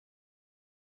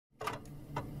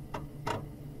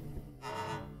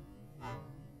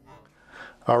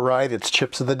All right, it's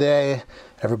chips of the day.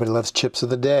 Everybody loves chips of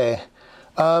the day.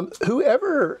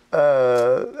 Whoever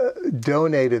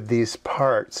donated these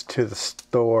parts to the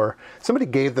store, somebody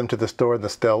gave them to the store, and the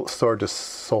store just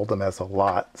sold them as a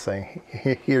lot, saying,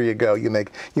 "Here you go. You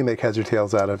make heads or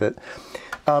tails out of it."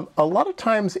 A lot of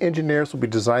times engineers will be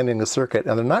designing a circuit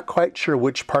and they're not quite sure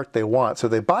which part they want, so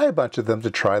they buy a bunch of them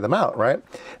to try them out, right?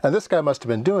 And this guy must have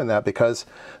been doing that because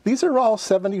these are all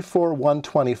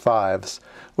 74-125s,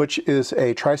 which is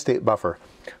a tri-state buffer,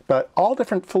 but all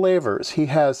different flavors. He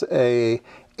has a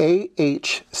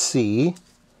AHC,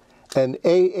 an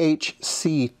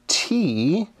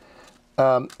AHCT.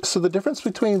 So the difference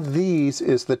between these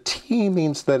is the T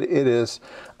means that it is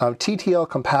TTL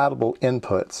compatible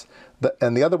inputs.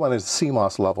 And the other one is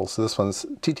CMOS levels. So this one's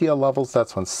TTL levels,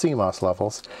 that's one's CMOS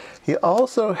levels. He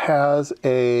also has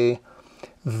a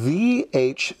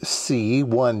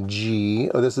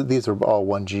VHC1G. Oh, these are all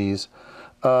 1Gs.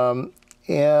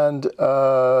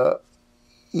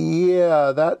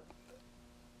 Yeah,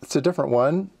 it's a different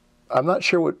one. I'm not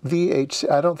sure what VHC,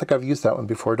 I don't think I've used that one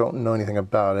before. I don't know anything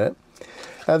about it.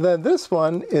 And then this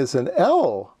one is an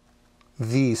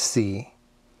LVC.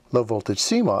 Low voltage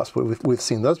CMOS, we've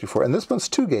seen those before. And this one's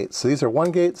 2 gates. So these are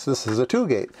 1 gates, this is a 2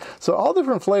 gate. So all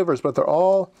different flavors, but they're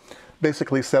all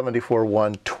basically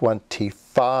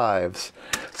 74-125s.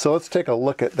 So let's take a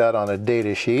look at that on a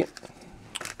data sheet.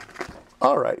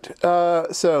 All right,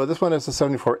 so this one is a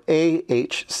 74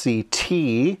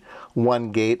 AHCT,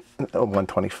 1 gate,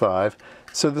 125.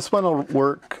 So this one will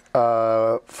work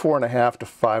 4.5 to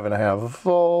 5.5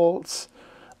 volts,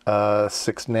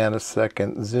 6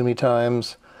 nanosecond Zoomy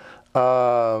times.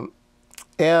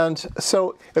 And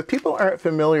so if people aren't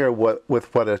familiar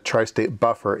with what a tri-state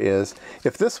buffer is,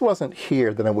 if this wasn't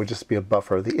here, then it would just be a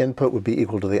buffer. The input would be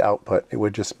equal to the output. It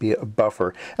would just be a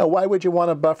buffer. And why would you want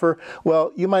a buffer?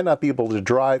 Well, you might not be able to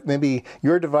drive. Maybe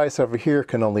your device over here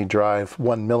can only drive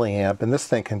 1 milliamp, and this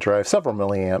thing can drive several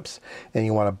milliamps, and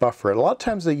you want to buffer it. A lot of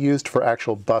times they used for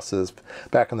actual buses,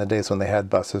 back in the days when they had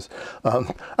buses.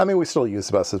 I mean, we still use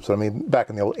buses, but I mean,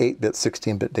 back in the old 8-bit,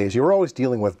 16-bit days, you were always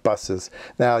dealing with buses.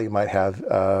 Now you might have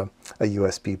a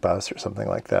USB bus or something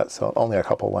like that, so only a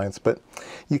couple lines, but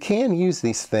you can use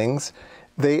these things.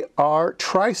 They are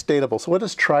tri-stateable. So what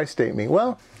does tri-state mean?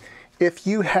 Well, if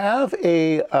you have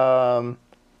a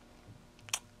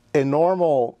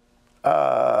normal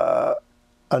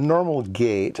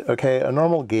gate, okay, a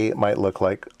normal gate might look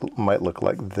like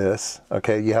this,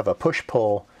 okay. You have a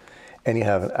push-pull and you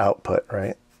have an output,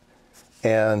 right?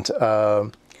 And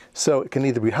so it can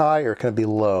either be high or it can be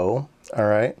low, all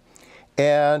right?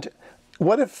 And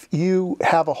what if you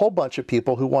have a whole bunch of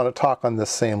people who want to talk on this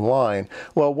same line?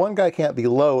 Well, one guy can't be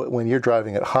low when you're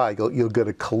driving it high. You'll get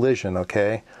a collision,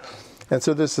 okay? And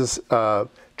so this is a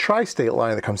tri-state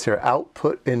line that comes here,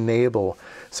 output enable.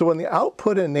 So when the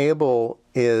output enable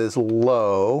is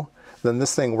low, then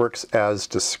this thing works as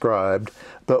described.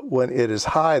 But when it is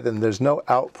high, then there's no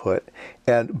output.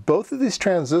 And both of these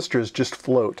transistors just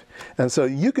float. And so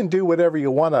you can do whatever you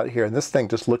want out here, and this thing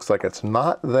just looks like it's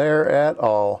not there at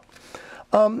all.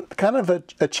 Kind of a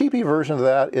cheapy version of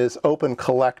that is open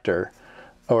collector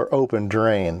or open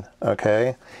drain,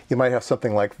 okay? You might have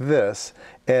something like this,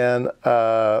 and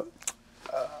a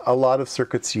lot of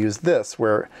circuits use this,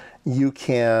 where you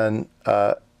can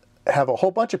have a whole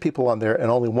bunch of people on there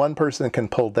and only one person can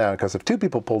pull down, because if 2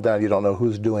 people pull down, you don't know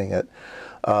who's doing it.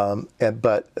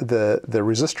 But the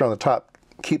resistor on the top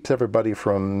keeps everybody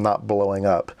from not blowing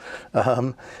up.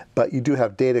 But you do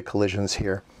have data collisions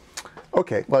here.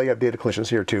 Okay, well, you have data collisions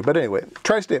here too. But anyway,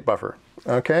 tri-state buffer,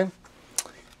 okay?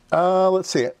 Let's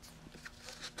see it.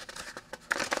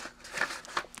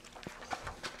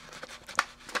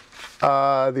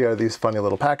 There are these funny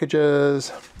little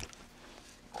packages.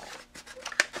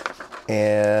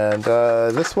 And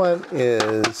this one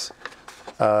is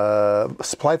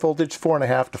supply voltage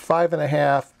 4.5 to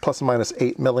 5.5, plus or minus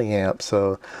 8 milliamps.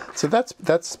 So that's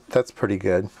pretty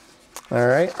good. All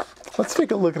right, let's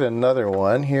take a look at another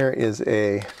one. Here is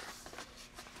a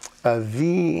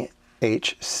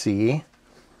VHC.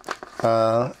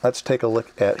 Let's take a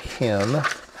look at him.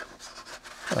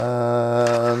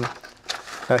 Now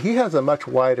he has a much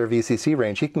wider VCC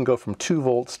range. He can go from 2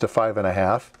 volts to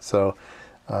 5.5. So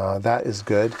that is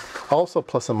good. Also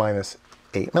plus or minus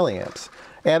 8 milliamps.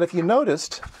 And if you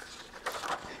noticed,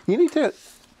 you need to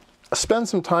spend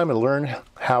some time and learn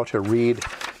how to read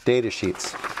data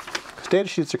sheets. Data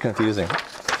sheets are confusing,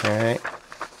 all right?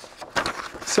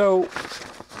 So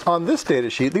on this data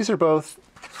sheet, these are both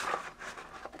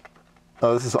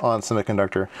Oh, this is on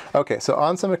semiconductor. Okay, so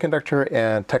on semiconductor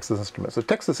and Texas Instruments. So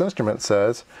Texas Instruments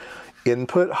says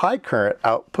input high current,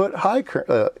 output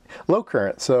low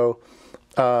current. So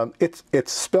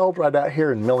it's spelled right out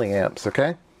here in milliamps,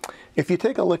 okay? If you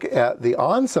take a look at the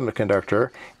on semiconductor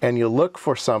and you look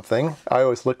for something, I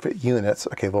always look for units.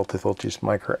 Okay, voltage,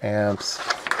 microamps.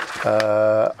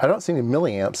 I don't see any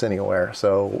milliamps anywhere,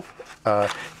 so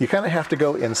you kind of have to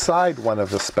go inside one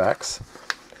of the specs.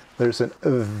 There's a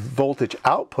voltage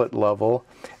output level,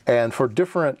 and for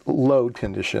different load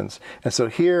conditions. And so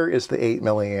here is the 8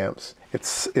 milliamps.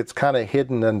 It's kind of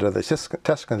hidden under the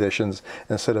test conditions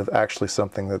instead of actually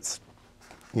something that's,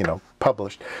 you know,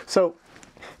 published. So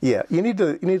yeah, you need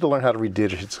to learn how to read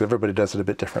data sheets. Everybody does it a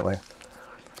bit differently.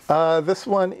 This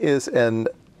one is an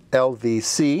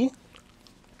LVC,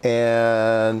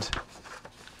 and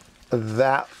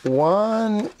that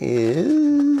one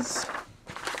is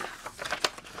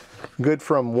good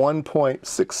from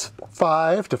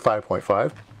 1.65 to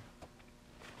 5.5.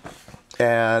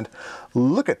 And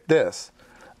look at this.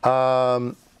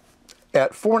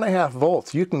 At 4.5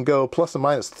 volts, you can go plus or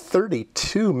minus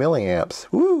 32 milliamps.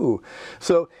 Woo!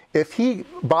 So if he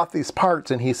bought these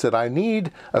parts and he said, I need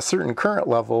a certain current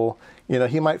level, you know,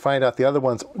 he might find out the other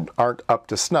ones aren't up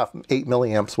to snuff. 8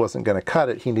 milliamps wasn't going to cut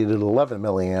it. He needed 11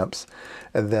 milliamps.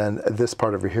 And then this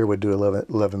part over here would do 11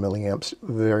 milliamps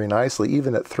very nicely,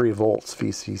 even at 3 volts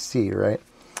VCC, right?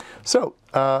 So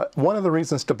one of the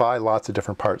reasons to buy lots of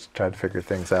different parts to try to figure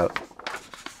things out.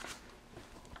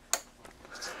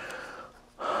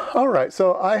 All right,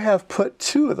 so I have put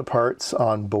 2 of the parts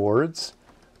on boards.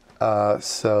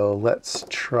 So let's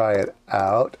try it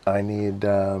out. I need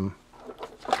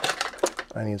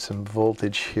some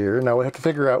voltage here. Now we have to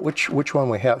figure out which one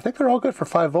we have. I think they're all good for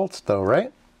 5 volts though,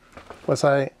 right?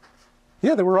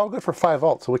 Yeah, they were all good for 5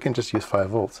 volts, so we can just use 5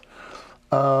 volts.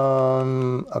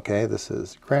 Okay, this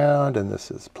is ground and this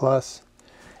is plus.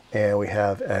 And we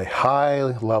have a high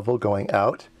level going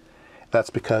out. That's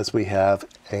because we have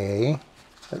a,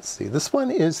 let's see, this one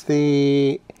is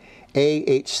the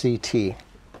AHCT.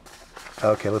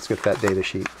 Okay, let's get that data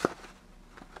sheet.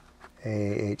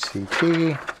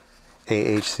 AHCT.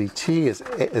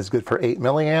 AHCT is good for 8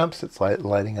 milliamps. It's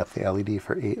lighting up the LED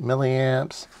for 8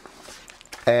 milliamps.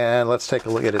 And let's take a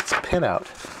look at its pinout.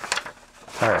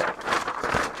 All right.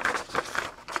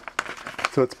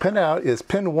 So its pinout is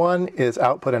pin 1 is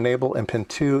output enable and pin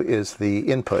 2 is the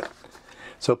input.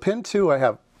 So pin 2 I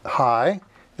have high,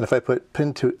 and if I put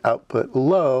pin 2 output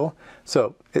low,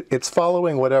 so it's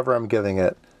following whatever I'm giving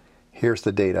it. Here's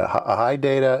the data, a high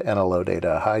data and a low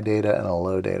data, a high data and a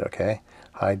low data, okay?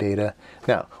 High data.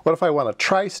 Now, what if I want to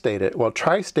tri-state it? Well,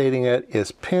 tri-stating it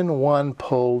is pin 1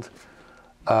 pulled,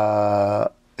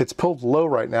 it's pulled low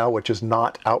right now, which is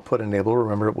not output enable.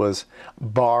 Remember, it was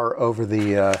bar over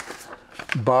the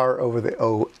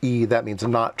OE. That means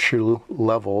not true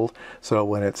level. So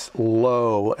when it's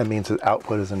low, it means that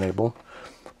output is enabled.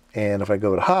 And if I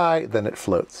go to high, then it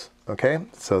floats. Okay,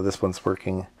 so this one's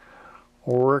working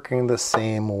the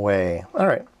same way. All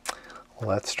right,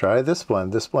 let's try this one.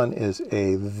 This one is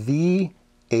a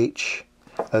VH.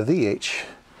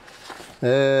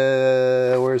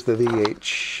 Where's the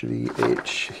VH?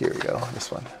 VH, here we go,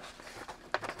 this one.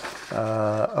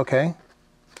 Okay,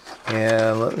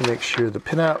 and let me make sure the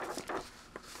pinout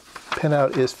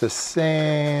is the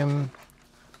same.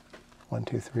 1,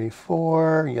 2, 3,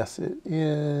 4, yes it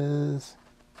is.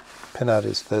 Pinout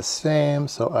is the same,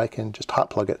 so I can just hot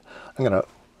plug it. I'm gonna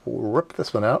rip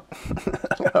this one out.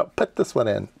 I'm gonna put this one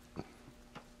in.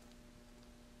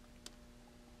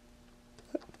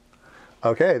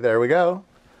 Okay, there we go.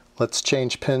 Let's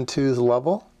change pin 2's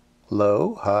level,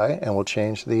 low, high, and we'll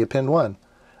change the pin 1.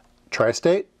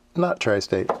 Tri-state, not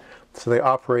tri-state. So they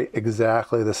operate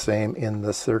exactly the same in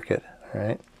the circuit, all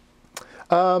right?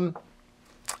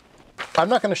 I'm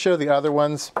not going to show the other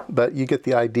ones, but you get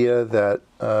the idea that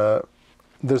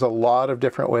there's a lot of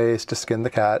different ways to skin the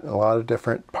cat, a lot of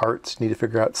different parts. You need to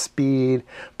figure out speed,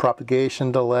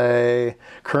 propagation delay,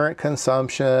 current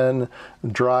consumption,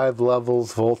 drive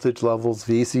levels, voltage levels,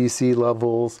 VCC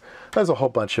levels. There's a whole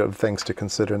bunch of things to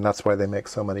consider, and that's why they make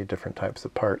so many different types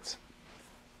of parts.